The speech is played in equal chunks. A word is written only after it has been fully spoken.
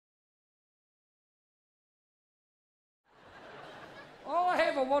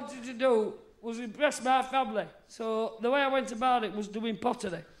ever wanted to do was impress my family. So the way I went about it was doing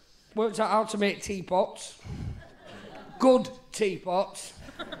pottery. Worked out how to make teapots. Good teapots.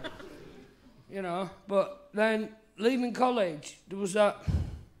 You know, but then leaving college, there was that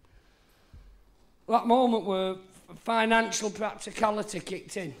moment where financial practicality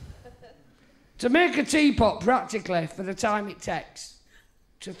kicked in. To make a teapot practically for the time it takes,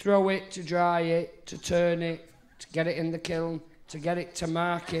 to throw it, to dry it, to turn it, to get it in the kiln, to get it to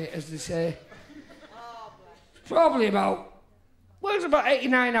market, as they say. Probably about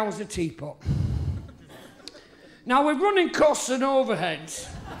 89 hours a teapot. Now, with running costs and overheads,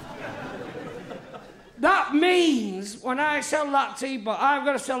 that means when I sell that teapot, I've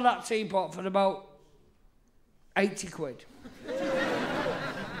got to sell that teapot for about 80 quid.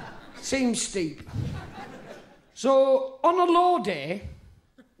 Seems steep. So, on a low day,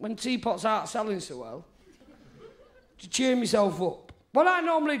 when teapots aren't selling so well, to cheer myself up, what I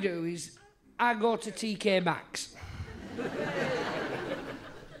normally do is I go to TK Maxx.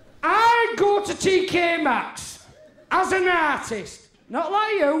 I go to TK Maxx as an artist. Not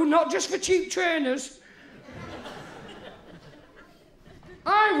like you, not just for cheap trainers.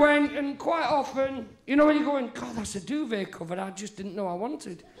 I went and quite often, you know when you're going, God, that's a duvet cover I just didn't know I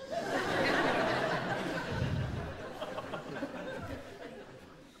wanted.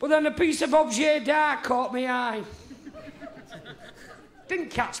 But then a piece of objet d'art caught my eye.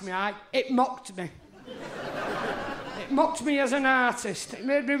 Didn't catch my eye, it mocked me. It mocked me as an artist. It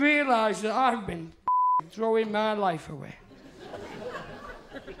made me realise that I've been throwing my life away.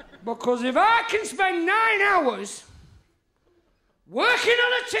 Because if I can spend 9 hours working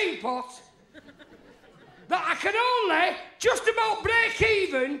on a teapot that I can only just about break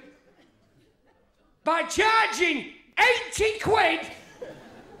even by charging 80 quid,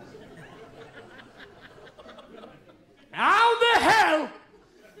 how the hell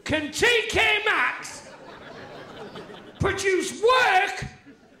can TK Maxx produce work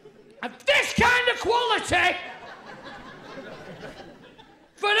of this kind of quality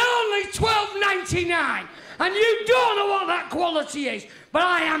for only $12.99? And you don't know what that quality is, but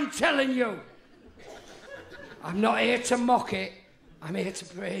I am telling you. I'm not here to mock it, I'm here to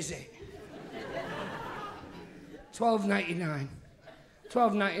praise it. $12.99.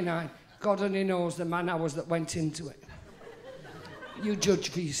 $12.99. God only knows the man hours that went into it. You judge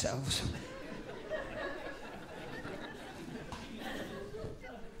for yourselves.